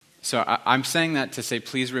So I'm saying that to say,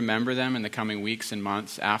 please remember them in the coming weeks and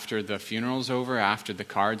months after the funeral's over, after the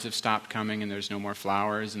cards have stopped coming and there's no more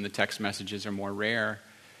flowers and the text messages are more rare.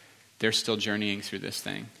 They're still journeying through this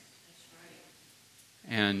thing.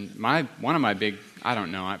 And one of my big, I don't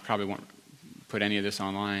know, I probably won't put any of this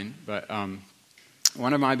online, but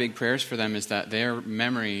one of my big prayers for them is that their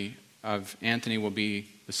memory of Anthony will be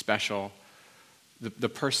the special, the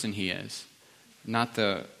person he is, not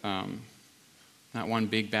not one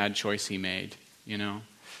big bad choice he made, you know?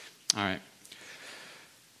 All right.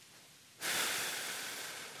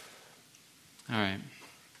 All right.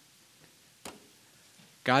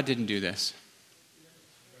 God didn't do this.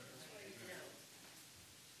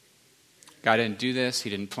 God didn't do this. He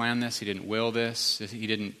didn't plan this. He didn't will this. He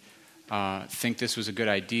didn't think this was a good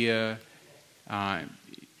idea.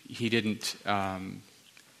 He didn't...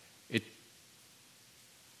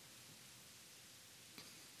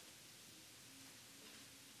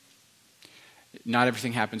 Not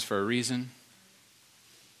everything happens for a reason.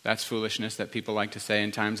 That's foolishness that people like to say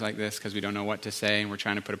in times like this because we don't know what to say and we're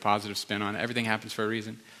trying to put a positive spin on it. Everything happens for a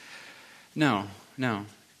reason. No.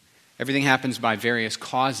 Everything happens by various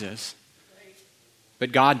causes.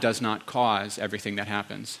 But God does not cause everything that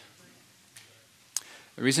happens.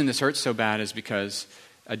 The reason this hurts so bad is because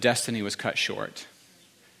a destiny was cut short.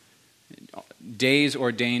 Days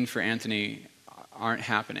ordained for Anthony aren't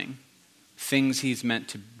happening. Things he's meant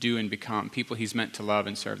to do and become, people he's meant to love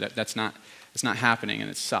and serve, that's not happening, and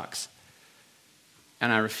it sucks.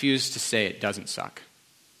 And I refuse to say it doesn't suck.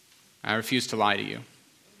 I refuse to lie to you.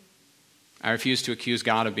 I refuse to accuse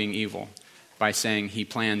God of being evil by saying he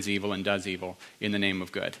plans evil and does evil in the name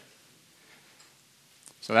of good.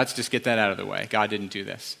 So let's just get that out of the way. God didn't do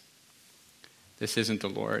this. This isn't the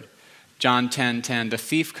Lord. John 10:10, the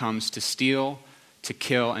thief comes to steal, to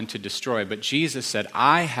kill, and to destroy. But Jesus said,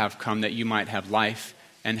 I have come that you might have life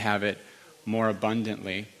and have it more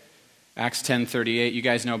abundantly. Acts 10:38, you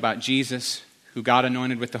guys know about Jesus, who God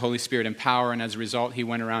anointed with the Holy Spirit and power, and as a result, he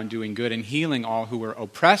went around doing good and healing all who were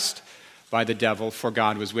oppressed by the devil, for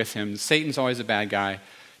God was with him. Satan's always a bad guy.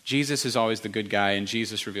 Jesus is always the good guy, and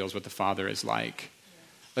Jesus reveals what the Father is like.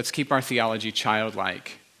 Let's keep our theology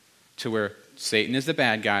childlike to where Satan is the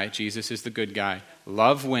bad guy, Jesus is the good guy.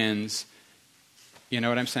 Love wins. You know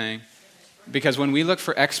what I'm saying? Because when we look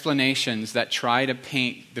for explanations that try to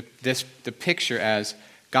paint the picture as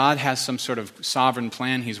God has some sort of sovereign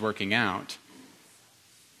plan he's working out,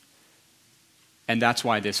 and that's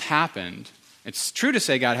why this happened, it's true to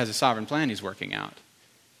say God has a sovereign plan he's working out.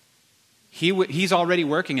 He's already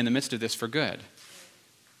working in the midst of this for good.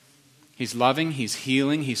 He's loving, he's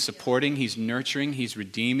healing, he's supporting, he's nurturing, he's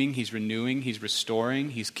redeeming, he's renewing, he's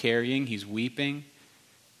restoring, he's carrying, he's weeping.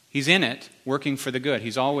 He's in it, working for the good.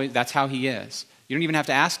 That's how he is. You don't even have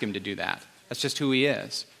to ask him to do that. That's just who he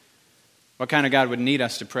is. What kind of God would need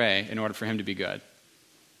us to pray in order for him to be good?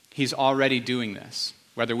 He's already doing this,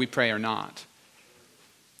 whether we pray or not.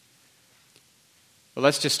 But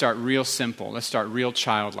let's just start real simple. Let's start real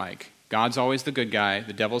childlike. God's always the good guy,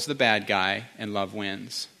 the devil's the bad guy, and love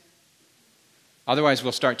wins. Otherwise,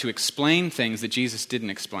 we'll start to explain things that Jesus didn't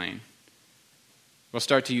explain. We'll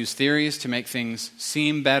start to use theories to make things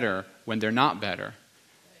seem better when they're not better.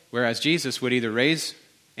 Whereas Jesus would either raise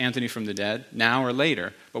Anthony from the dead now or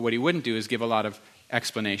later, but what he wouldn't do is give a lot of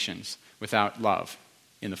explanations without love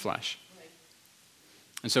in the flesh.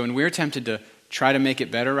 And so when we're tempted to try to make it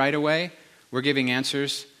better right away, we're giving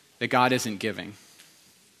answers that God isn't giving.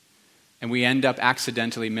 And we end up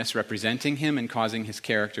accidentally misrepresenting him and causing his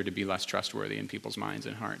character to be less trustworthy in people's minds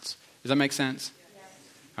and hearts. Does that make sense?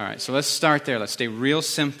 All right, so let's start there. Let's stay real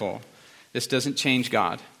simple. This doesn't change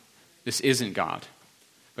God. This isn't God.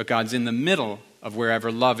 But God's in the middle of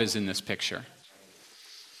wherever love is in this picture.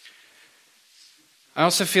 I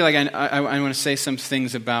also feel like I want to say some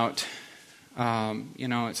things about,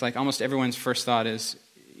 it's like almost everyone's first thought is,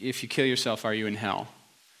 if you kill yourself, are you in hell?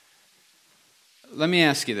 Let me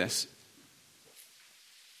ask you this.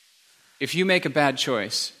 If you make a bad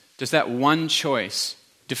choice, does that one choice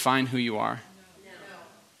define who you are? No.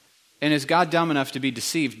 And is God dumb enough to be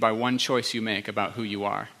deceived by one choice you make about who you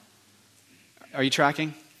are? Are you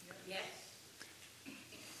tracking? Yes.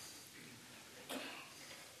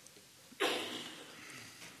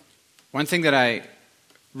 One thing that I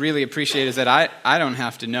really appreciate is that I don't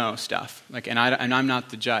have to know stuff, and I'm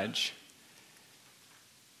not the judge.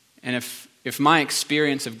 And if my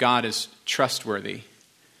experience of God is trustworthy,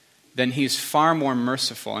 then he's far more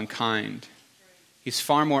merciful and kind. He's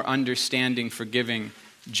far more understanding, forgiving,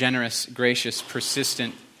 generous, gracious,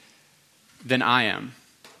 persistent than I am.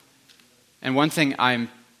 And one thing I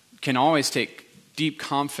can always take deep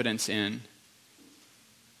confidence in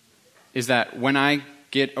is that when I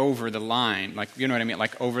get over the line, like, you know what I mean,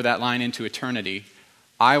 like over that line into eternity,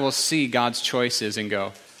 I will see God's choices and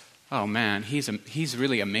go, oh man, he's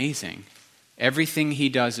really amazing. Everything he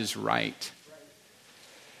does is right.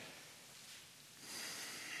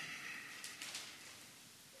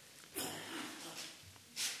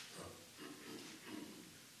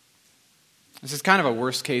 This is kind of a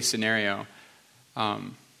worst case scenario.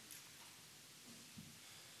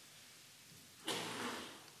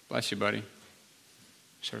 Bless you, buddy.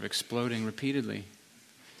 Sort of exploding repeatedly.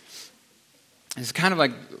 It's kind of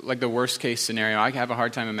like the worst case scenario. I have a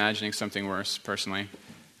hard time imagining something worse, personally.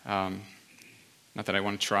 Not that I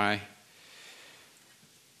want to try.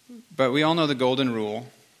 But we all know the golden rule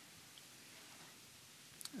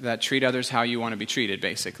that treat others how you want to be treated,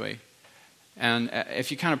 basically. And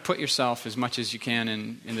if you kind of put yourself as much as you can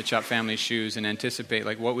in the Chup family's shoes and anticipate,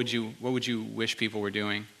 like, what would you wish people were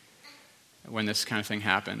doing when this kind of thing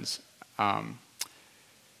happens?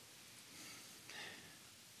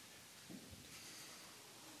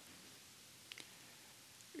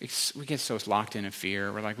 We get so locked in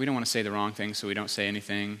fear. We're like, we don't want to say the wrong thing, so we don't say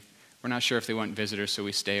anything. We're not sure if they want visitors, so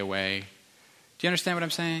we stay away. Do you understand what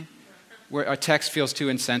I'm saying? Where our text feels too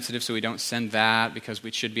insensitive, so we don't send that because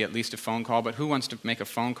it should be at least a phone call. But who wants to make a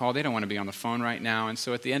phone call? They don't want to be on the phone right now. And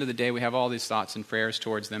so at the end of the day, we have all these thoughts and prayers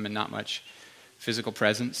towards them and not much physical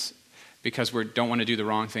presence because we don't want to do the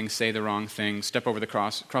wrong thing, say the wrong thing, step over the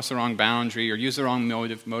cross the wrong boundary, or use the wrong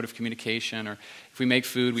mode of communication. Or if we make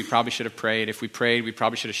food, we probably should have prayed. If we prayed, we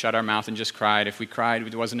probably should have shut our mouth and just cried. If we cried,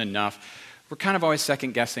 it wasn't enough. We're kind of always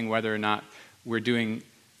second-guessing whether or not we're doing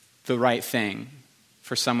the right thing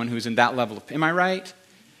for someone who's in that level. Am I right?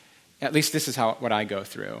 At least this is what I go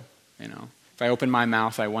through. You know, if I open my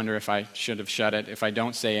mouth, I wonder if I should have shut it. If I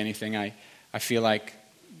don't say anything, I feel like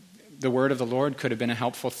the word of the Lord could have been a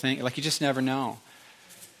helpful thing. Like, you just never know.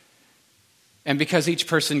 And because each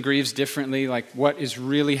person grieves differently, like, what is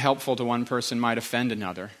really helpful to one person might offend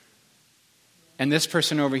another. And this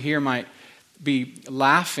person over here might be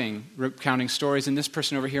laughing, recounting stories, and this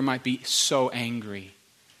person over here might be so angry.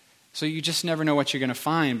 So you just never know what you're going to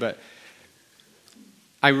find. But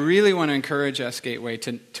I really want to encourage us, Gateway,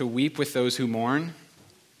 to weep with those who mourn.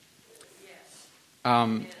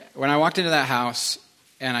 When I walked into that house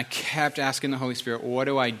and I kept asking the Holy Spirit, what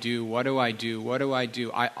do I do? What do I do? What do I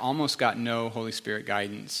do? I almost got no Holy Spirit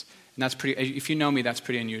guidance. And that's pretty, if you know me, that's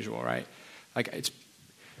pretty unusual, right? Like, it's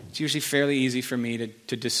usually fairly easy for me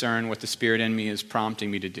to discern what the Spirit in me is prompting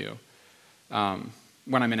me to do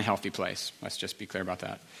when I'm in a healthy place. Let's just be clear about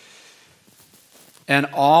that. And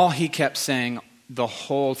all he kept saying the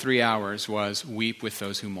whole 3 hours was, weep with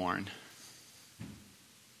those who mourn.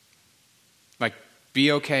 Like,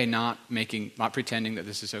 be okay not pretending that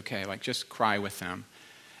this is okay. Like, just cry with them.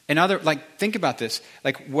 Think about this.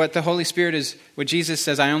 Like, what the Holy Spirit is, what Jesus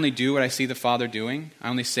says, I only do what I see the Father doing. I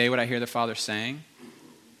only say what I hear the Father saying.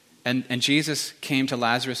 And Jesus came to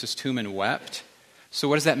Lazarus' tomb and wept. So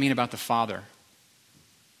what does that mean about the Father?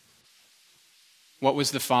 What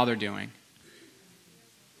was the Father doing?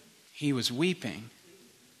 He was weeping.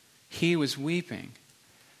 He was weeping.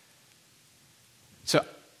 So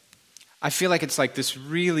I feel like it's like this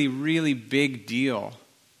really, really big deal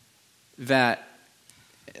that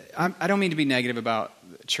I don't mean to be negative about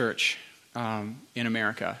church in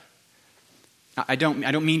America. I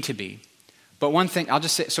don't mean to be. But one thing, I'll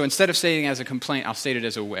just say, so instead of saying it as a complaint, I'll state it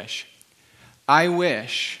as a wish. I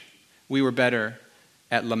wish we were better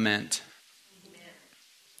at lament.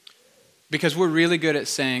 Because we're really good at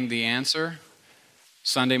saying the answer.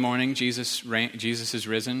 Sunday morning, Jesus is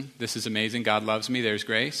risen. This is amazing. God loves me. There's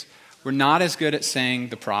grace. We're not as good at saying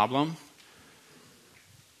the problem.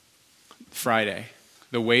 Friday,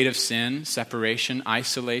 the weight of sin, separation,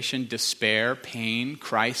 isolation, despair, pain,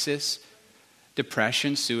 crisis,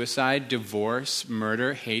 depression, suicide, divorce,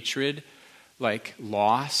 murder, hatred, like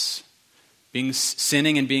loss,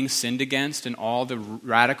 sinning and being sinned against, and all the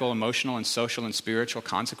radical emotional and social and spiritual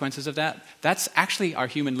consequences of that. That's actually our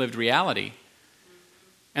human lived reality.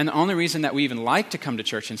 And the only reason that we even like to come to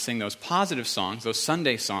church and sing those positive songs, those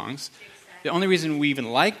Sunday songs, the only reason we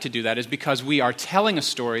even like to do that is because we are telling a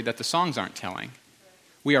story that the songs aren't telling.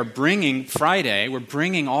 We are bringing, Friday, we're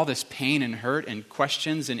bringing all this pain and hurt and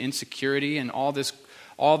questions and insecurity and all this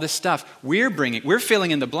stuff. We're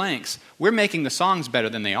filling in the blanks. We're making the songs better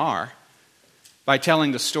than they are by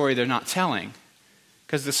telling the story they're not telling.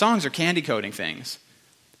 Because the songs are candy coating things,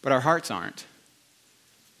 but our hearts aren't.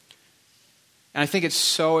 And I think it's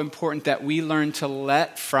so important that we learn to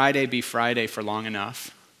let Friday be Friday for long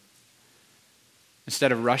enough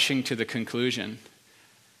instead of rushing to the conclusion.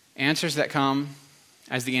 Answers that come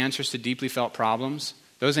as the answers to deeply felt problems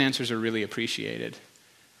those answers are really appreciated.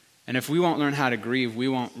 And if we won't learn how to grieve, we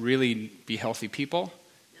won't really be healthy people.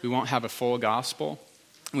 We won't have a full gospel.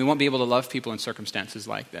 And we won't be able to love people in circumstances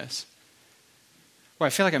like this. Well,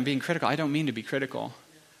 I feel like I'm being critical. I don't mean to be critical.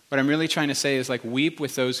 What I'm really trying to say is like weep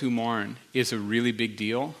with those who mourn is a really big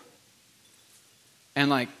deal. And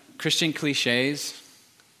like Christian cliches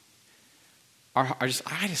are just,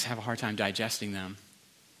 I just have a hard time digesting them.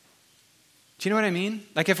 Do you know what I mean?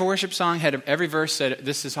 Like if a worship song had every verse said,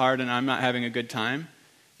 this is hard and I'm not having a good time,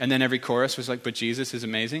 and then every chorus was like, but Jesus is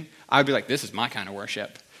amazing, I'd be like, this is my kind of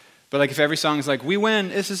worship. But like if every song is like, we win,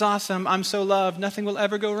 this is awesome, I'm so loved, nothing will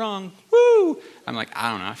ever go wrong, woo! I'm like,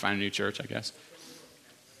 I don't know, I find a new church, I guess.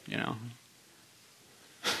 You know.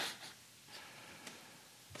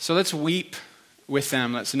 So let's weep with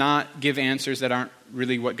them. Let's not give answers that aren't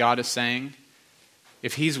really what God is saying.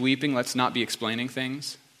 If he's weeping, let's not be explaining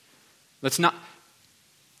things. Let's not.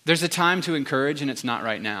 There's a time to encourage, and it's not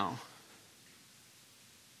right now.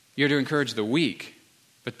 You're to encourage the weak,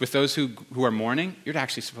 but with those who are mourning, you're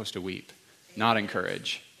actually supposed to weep, not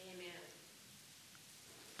encourage. Amen.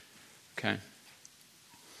 Okay.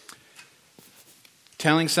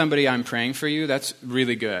 Telling somebody I'm praying for you, that's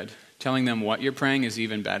really good. Telling them what you're praying is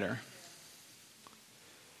even better.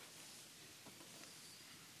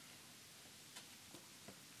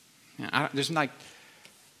 I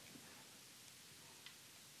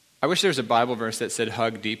wish there was a Bible verse that said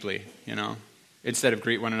hug deeply, you know, instead of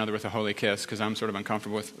greet one another with a holy kiss, because I'm sort of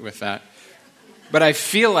uncomfortable with that. But I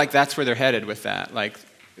feel like that's where they're headed with that. Like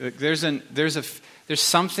there's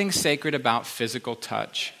something sacred about physical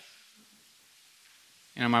touch.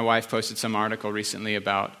 You know, my wife posted some article recently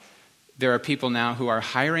about there are people now who are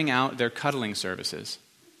hiring out their cuddling services.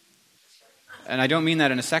 And I don't mean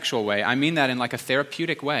that in a sexual way. I mean that in like a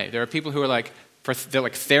therapeutic way. There are people who are like, they're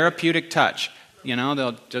like therapeutic touch. You know,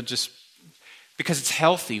 they'll just, because it's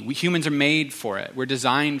healthy. We humans are made for it. We're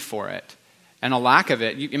designed for it. And a lack of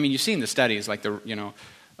it, you've seen the studies, like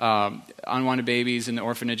unwanted babies in the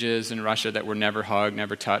orphanages in Russia that were never hugged,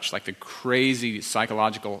 never touched, like the crazy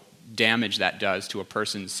psychological damage that does to a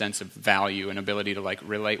person's sense of value and ability to like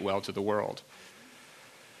relate well to the world.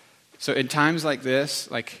 So in times like this,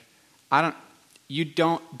 like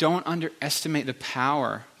don't underestimate the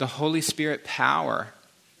power, the Holy Spirit power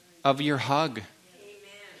of your hug. Amen.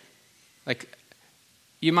 Like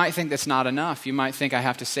you might think that's not enough. You might think I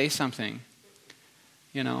have to say something.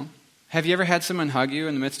 You know, have you ever had someone hug you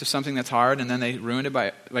in the midst of something that's hard and then they ruin it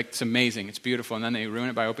by, like, it's amazing, it's beautiful, and then they ruin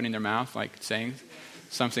it by opening their mouth, like saying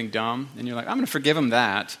something dumb, and you're like, I'm going to forgive them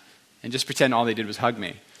that, and just pretend all they did was hug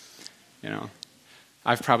me. You know,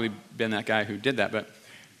 I've probably been that guy who did that, but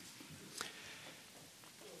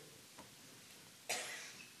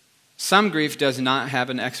some grief does not have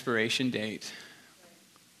an expiration date.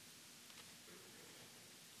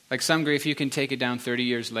 Like some grief, you can take it down 30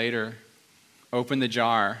 years later, open the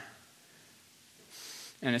jar,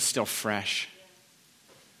 and it's still fresh.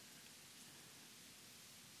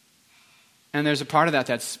 And there's a part of that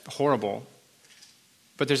that's horrible,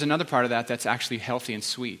 but there's another part of that that's actually healthy and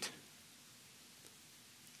sweet.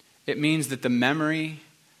 It means that the memory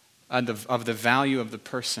of the value of the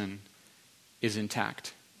person is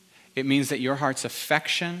intact. It means that your heart's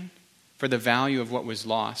affection for the value of what was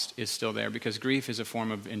lost is still there, because grief is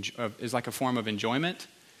like a form of enjoyment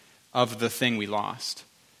of the thing we lost.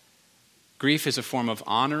 Grief is a form of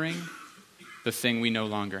honoring the thing we no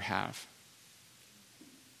longer have.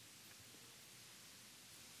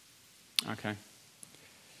 Okay.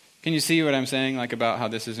 Can you see what I'm saying, like about how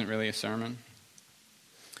this isn't really a sermon?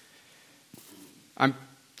 I'm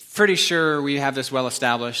pretty sure we have this well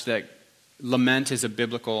established that lament is a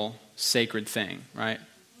biblical sacred thing, right?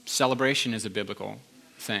 Celebration is a biblical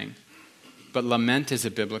thing. But lament is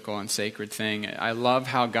a biblical and sacred thing. I love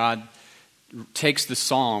how God takes the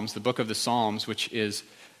Psalms, the book of the Psalms, which is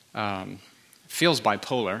feels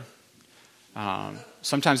bipolar.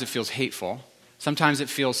 Sometimes it feels hateful. Sometimes it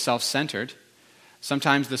feels self-centered.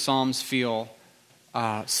 Sometimes the Psalms feel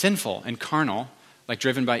sinful and carnal, like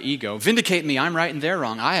driven by ego. Vindicate me, I'm right and they're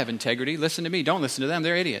wrong. I have integrity. Listen to me. Don't listen to them.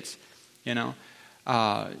 They're idiots. You know?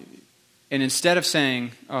 And instead of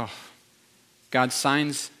saying, God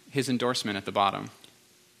signs his endorsement at the bottom.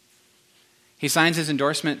 He signs his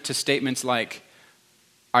endorsement to statements like,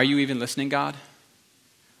 are you even listening, God?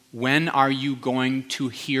 When are you going to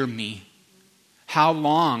hear me? How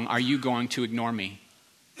long are you going to ignore me?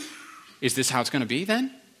 Is this how it's going to be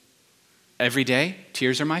then? Every day,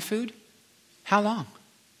 tears are my food? How long?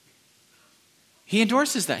 He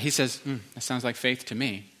endorses that. He says, that sounds like faith to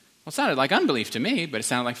me. Well, it sounded like unbelief to me, but it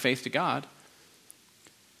sounded like faith to God.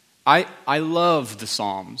 I love the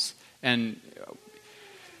Psalms. And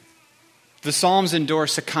The Psalms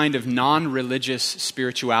endorse a kind of non-religious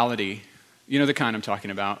spirituality. You know the kind I'm talking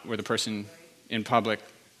about, where the person in public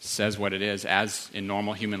says what it is as in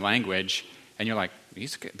normal human language, and you're like,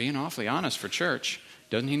 he's being awfully honest for church.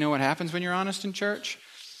 Doesn't he know what happens when you're honest in church?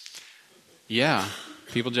 Yeah,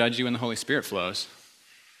 people judge you when the Holy Spirit flows.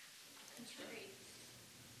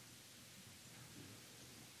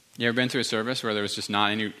 You ever been through a service where there was just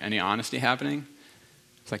not any honesty happening?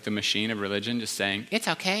 It's like the machine of religion just saying, it's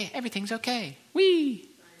okay, everything's okay. Whee!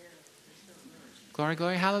 Glory,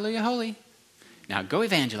 glory, hallelujah, holy. Now go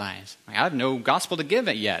evangelize. I have no gospel to give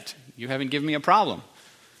it yet. You haven't given me a problem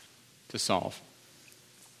to solve.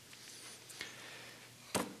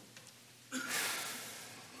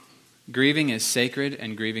 Grieving is sacred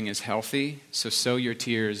and grieving is healthy, so sow your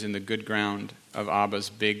tears in the good ground of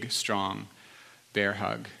Abba's big, strong bear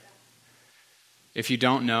hug. If you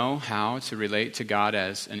don't know how to relate to God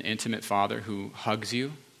as an intimate father who hugs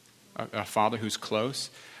you, a father who's close,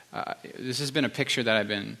 this has been a picture that I've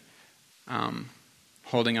been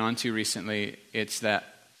holding on to recently. It's that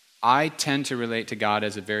I tend to relate to God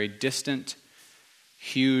as a very distant,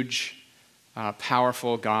 huge,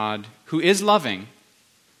 powerful God who is loving.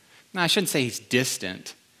 Now, I shouldn't say he's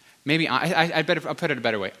distant. Maybe I'll put it a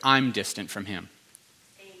better way. I'm distant from him.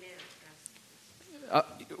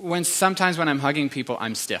 Sometimes when I'm hugging people,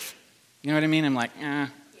 I'm stiff. You know what I mean? I'm like,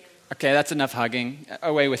 okay, that's enough hugging.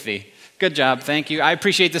 Away with thee. Good job, thank you. I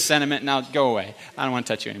appreciate the sentiment. Now go away. I don't want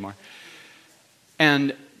to touch you anymore.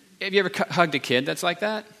 And have you ever hugged a kid that's like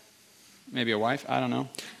that? Maybe a wife? I don't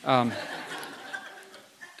know.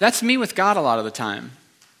 That's me with God a lot of the time.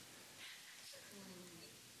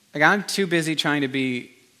 Like I'm too busy trying to be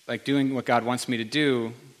like doing what God wants me to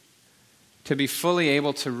do to be fully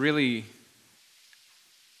able to really.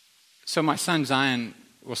 So my son Zion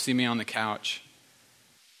will see me on the couch,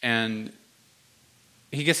 and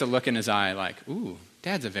he gets a look in his eye like, ooh,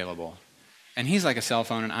 Dad's available. And he's like a cell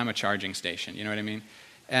phone, and I'm a charging station, you know what I mean?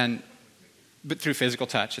 But through physical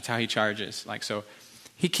touch, it's how he charges. Like, so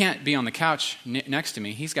he can't be on the couch next to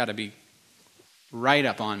me. He's got to be right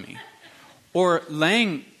up on me or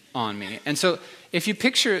laying on me. And so if you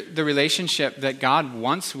picture the relationship that God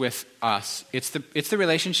wants with us, it's the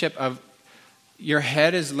relationship of your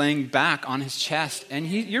head is laying back on his chest, and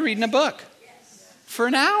you're reading a book for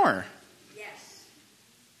an hour.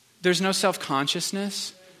 There's no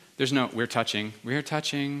self-consciousness. There's no, we're touching.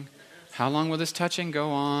 How long will this touching go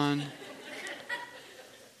on?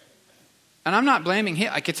 And I'm not blaming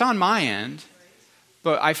him. Like, it's on my end.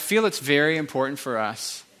 But I feel it's very important for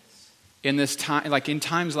us in this time, like in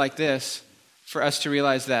times like this, for us to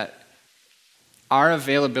realize that our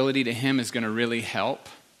availability to him is going to really help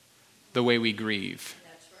the way we grieve.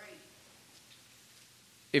 That's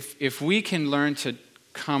right. If we can learn to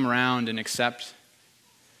come around and accept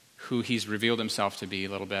who he's revealed himself to be a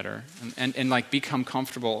little better and like become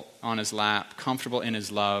comfortable on his lap, comfortable in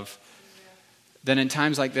his love, then in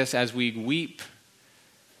times like this, as we weep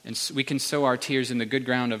and we can sow our tears in the good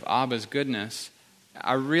ground of Abba's goodness,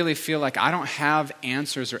 I really feel like I don't have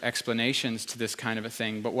answers or explanations to this kind of a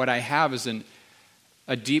thing, but what I have is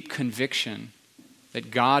a deep conviction that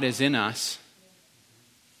God is in us.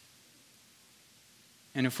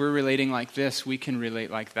 And if we're relating like this, we can relate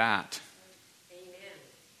like that. Amen.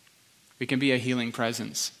 We can be a healing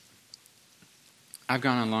presence. I've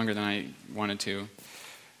gone on longer than I wanted to.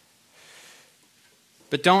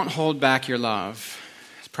 But don't hold back your love.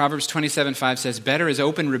 Proverbs 27:5 says, better is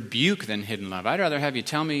open rebuke than hidden love. I'd rather have you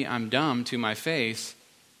tell me I'm dumb to my face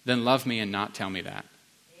than love me and not tell me that.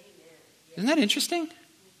 Amen. Isn't that interesting?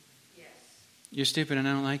 Yes. You're stupid and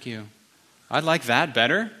I don't like you. I'd like that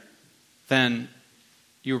better than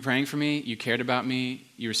you were praying for me, you cared about me,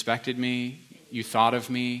 you respected me, you thought of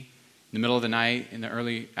me. In the middle of the night, in the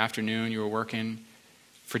early afternoon, you were working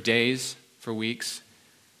for days, for weeks.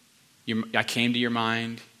 I came to your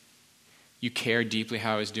mind. You cared deeply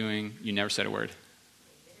how I was doing. You never said a word.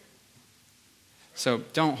 So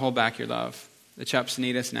don't hold back your love. The Chups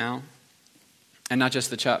need us now. And not just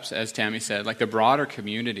the Chups, as Tammy said, like the broader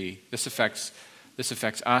community. This affects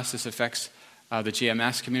us. This affects the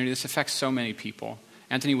GMS community. This affects so many people.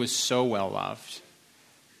 Anthony was so well loved.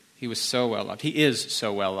 He was so well loved. He is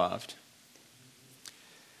so well loved.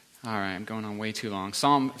 All right, I'm going on way too long.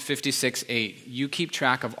 Psalm 56:8. You keep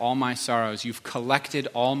track of all my sorrows. You've collected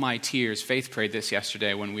all my tears. Faith prayed this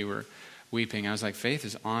yesterday when we were weeping. I was like, Faith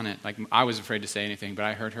is on it. Like, I was afraid to say anything, but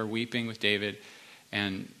I heard her weeping with David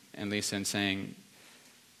and Lisa and saying,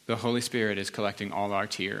 the Holy Spirit is collecting all our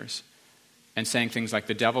tears. And saying things like,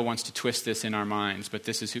 the devil wants to twist this in our minds, but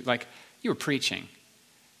this is who, like, you were preaching.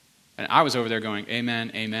 And I was over there going,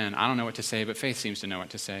 amen, amen. I don't know what to say, but Faith seems to know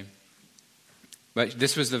what to say. But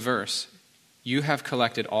this was the verse. You have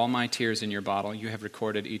collected all my tears in your bottle. You have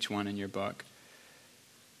recorded each one in your book.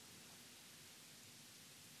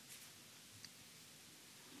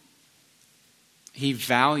 He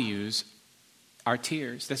values our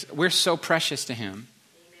tears. We're so precious to him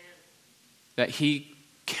that he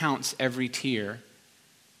counts every tear.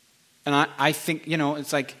 And I think,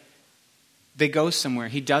 it's like they go somewhere.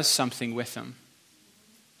 He does something with them.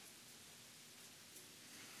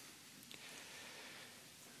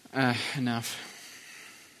 Enough.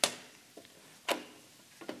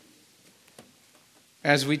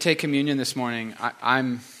 As we take communion this morning,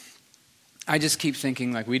 I just keep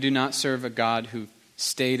thinking, like, we do not serve a God who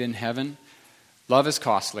stayed in heaven. Love is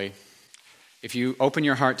costly. If you open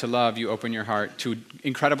your heart to love, you open your heart to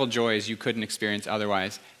incredible joys you couldn't experience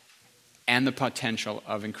otherwise, and the potential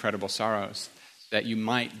of incredible sorrows that you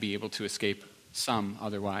might be able to escape some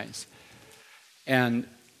otherwise. And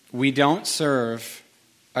we don't serve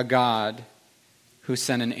a God who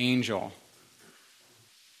sent an angel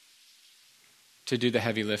to do the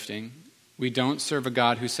heavy lifting. We don't serve a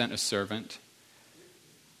God who sent a servant.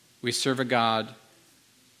 We serve a God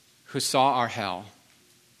who saw our hell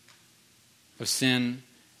of sin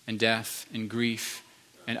and death and grief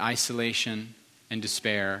and isolation and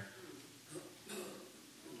despair.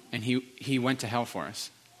 And he went to hell for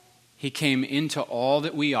us. He came into all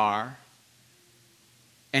that we are,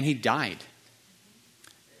 and he died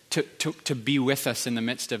to be with us in the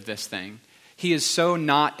midst of this thing. He is so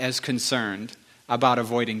not as concerned about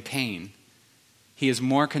avoiding pain. He is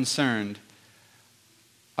more concerned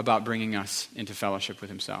about bringing us into fellowship with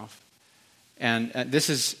himself. And this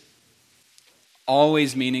is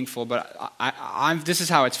always meaningful, but this is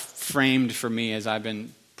how it's framed for me as I've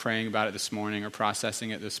been praying about it this morning or processing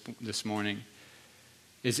it this morning,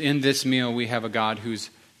 is in this meal we have a God who's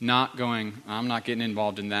not going, I'm not getting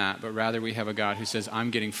involved in that, but rather we have a God who says, I'm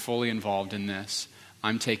getting fully involved in this.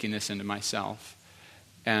 I'm taking this into myself.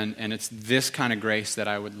 And it's this kind of grace that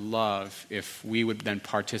I would love if we would then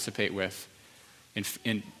participate with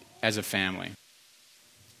in as a family.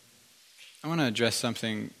 I want to address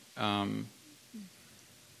something that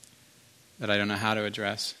I don't know how to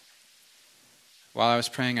address. While I was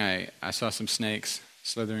praying, I saw some snakes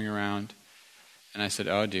slithering around, and I said,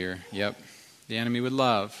 oh dear, yep, the enemy would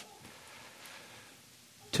love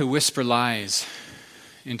to whisper lies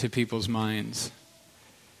into people's minds.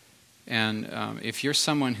 And if you're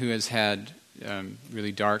someone who has had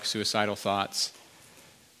really dark suicidal thoughts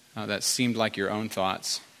that seemed like your own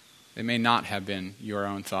thoughts, they may not have been your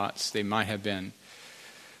own thoughts. They might have been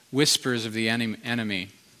whispers of the enemy.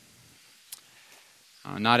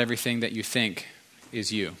 Not everything that you think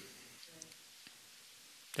is you.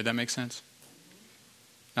 Did that make sense?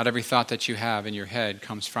 Not every thought that you have in your head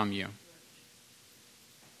comes from you.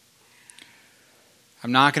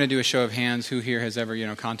 I'm not going to do a show of hands who here has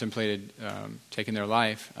ever, contemplated taking their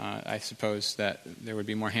life. I suppose that there would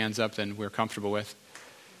be more hands up than we're comfortable with.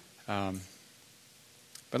 But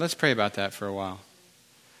let's pray about that for a while.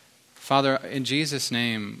 Father, in Jesus'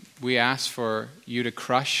 name, we ask for you to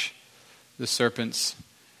crush the serpent's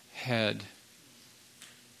head.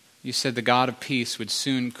 You said the God of peace would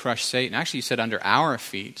soon crush Satan. Actually, you said under our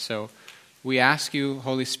feet. So we ask you,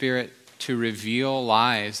 Holy Spirit, to reveal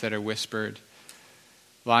lies that are whispered.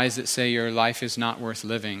 Lies that say your life is not worth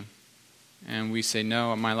living. And we say,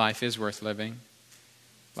 no, my life is worth living.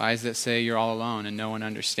 Lies that say you're all alone and no one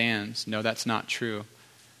understands. No, that's not true.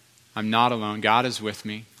 I'm not alone. God is with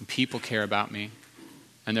me. And people care about me.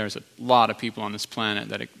 And there's a lot of people on this planet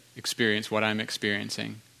that experience what I'm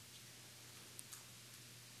experiencing.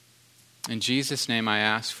 In Jesus' name, I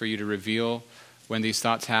ask for you to reveal when these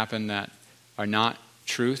thoughts happen that are not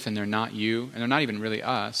truth and they're not you, and they're not even really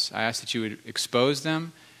us. I ask that you would expose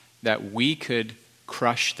them, that we could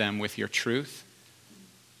crush them with your truth.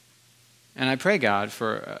 And I pray, God,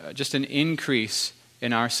 for just an increase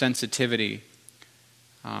in our sensitivity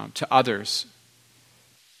to others,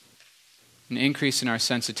 an increase in our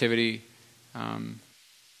sensitivity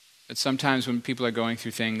that sometimes when people are going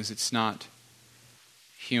through things, it's not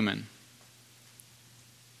human.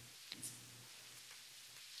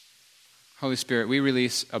 Holy Spirit, we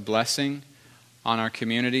release a blessing on our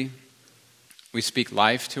community. We speak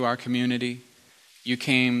life to our community. You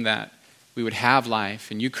came that we would have life,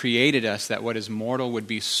 and you created us that what is mortal would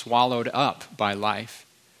be swallowed up by life.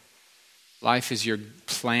 Life is your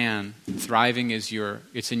plan. Thriving is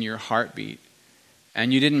it's in your heartbeat.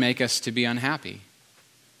 And you didn't make us to be unhappy.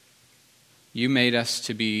 You made us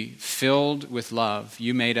to be filled with love.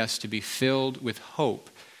 You made us to be filled with hope.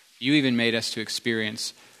 You even made us to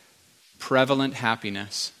experience prevalent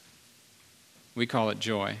happiness. We call it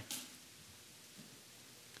joy.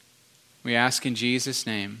 We ask in Jesus'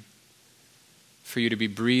 name for you to be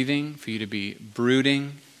breathing, for you to be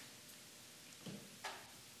brooding.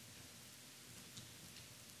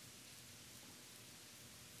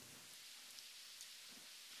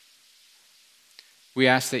 We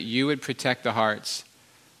ask that you would protect the hearts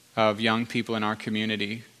of young people in our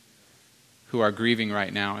community who are grieving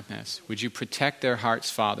right now in this. Would you protect their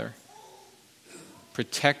hearts, Father?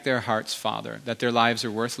 Protect their hearts, Father, that their lives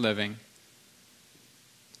are worth living.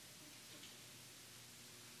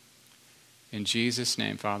 In Jesus'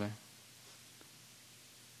 name, Father.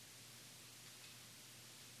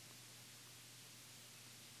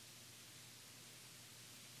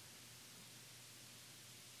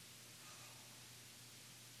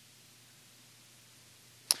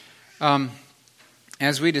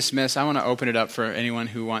 As we dismiss, I want to open it up for anyone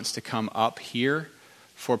who wants to come up here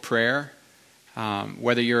for prayer,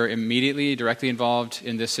 whether you're immediately, directly involved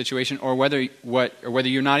in this situation, or whether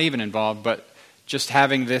you're not even involved, but just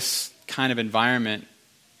having this kind of environment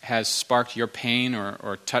has sparked your pain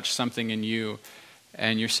or touched something in you,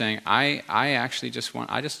 and you're saying, I actually just want,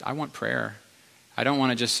 I want prayer. I don't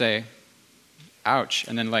want to just say, ouch,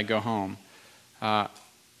 and then go home. I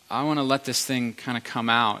want to let this thing kind of come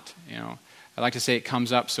out, I like to say it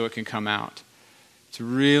comes up so it can come out. It's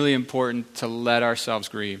really important to let ourselves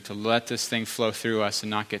grieve, to let this thing flow through us and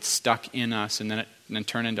not get stuck in us and then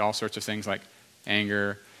turn into all sorts of things like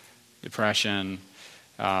anger, depression,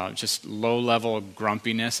 just low-level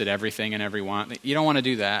grumpiness at everything and everyone. You don't want to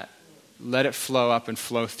do that. Let it flow up and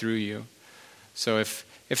flow through you. So if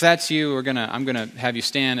that's you, I'm gonna have you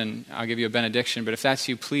stand and I'll give you a benediction. But if that's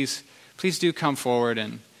you, please do come forward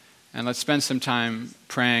and let's spend some time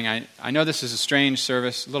praying. I know this is a strange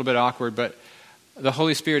service, a little bit awkward, but the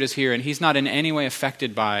Holy Spirit is here, and He's not in any way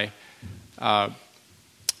affected by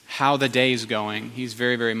how the day's going. He's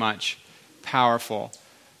very, very much powerful.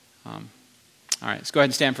 All right, let's go ahead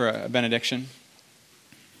and stand for a benediction.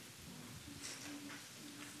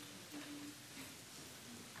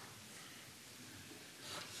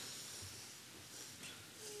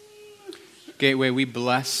 Gateway,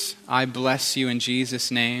 I bless you in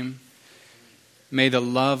Jesus' name. May the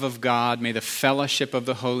love of God, may the fellowship of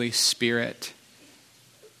the Holy Spirit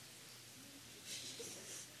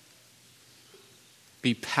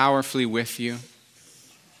be powerfully with you.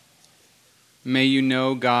 May you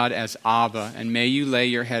know God as Abba, and may you lay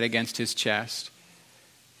your head against His chest,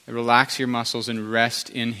 relax your muscles, and rest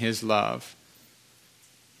in His love.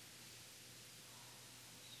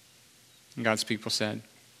 And God's people said,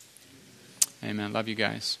 Amen. Love you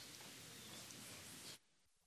guys.